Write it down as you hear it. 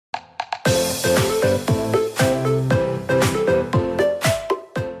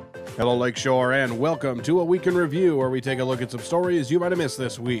Lakeshore, and welcome to a Week in Review, where we take a look at some stories you might have missed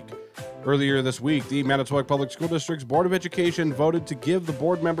this week. Earlier this week, the Manitowoc Public School District's Board of Education voted to give the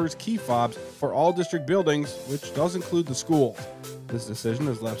board members key fobs for all district buildings, which does include the schools. This decision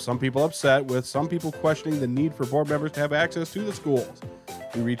has left some people upset, with some people questioning the need for board members to have access to the schools.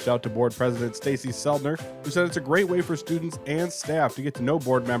 We reached out to Board President Stacy Seldner, who said it's a great way for students and staff to get to know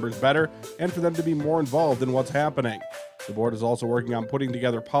board members better and for them to be more involved in what's happening. The board is also working on putting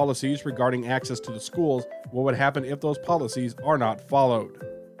together policies regarding access to the schools. What would happen if those policies are not followed?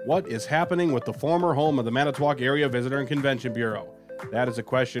 What is happening with the former home of the Manitowoc Area Visitor and Convention Bureau? That is a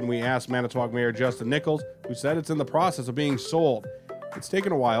question we asked Manitowoc Mayor Justin Nichols, who said it's in the process of being sold. It's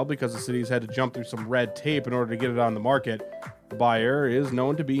taken a while because the city's had to jump through some red tape in order to get it on the market. The buyer is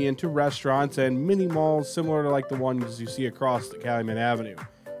known to be into restaurants and mini malls similar to like the ones you see across the Calumet Avenue.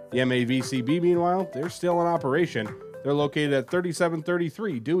 The MAVCB, meanwhile, they're still in operation. They're located at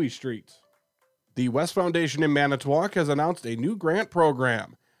 3733 Dewey Street. The West Foundation in Manitowoc has announced a new grant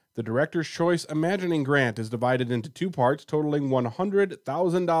program. The Director's Choice Imagining Grant is divided into two parts, totaling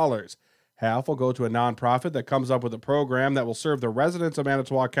 $100,000. Half will go to a nonprofit that comes up with a program that will serve the residents of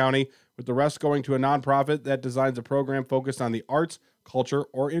Manitowoc County, with the rest going to a nonprofit that designs a program focused on the arts, culture,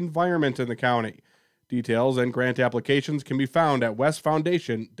 or environment in the county. Details and grant applications can be found at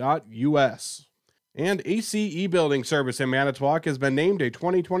westfoundation.us. And ACE Building Service in Manitowoc has been named a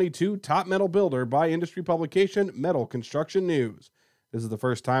 2022 Top Metal Builder by industry publication Metal Construction News. This is the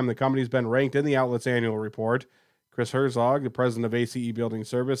first time the company's been ranked in the outlet's annual report. Chris Herzog, the president of ACE Building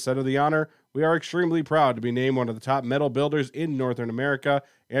Service, said of the honor, "We are extremely proud to be named one of the top metal builders in Northern America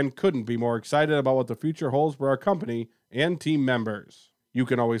and couldn't be more excited about what the future holds for our company and team members." You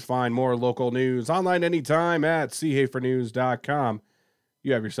can always find more local news online anytime at seehafernews.com.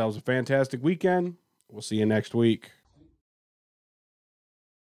 You have yourselves a fantastic weekend. We'll see you next week.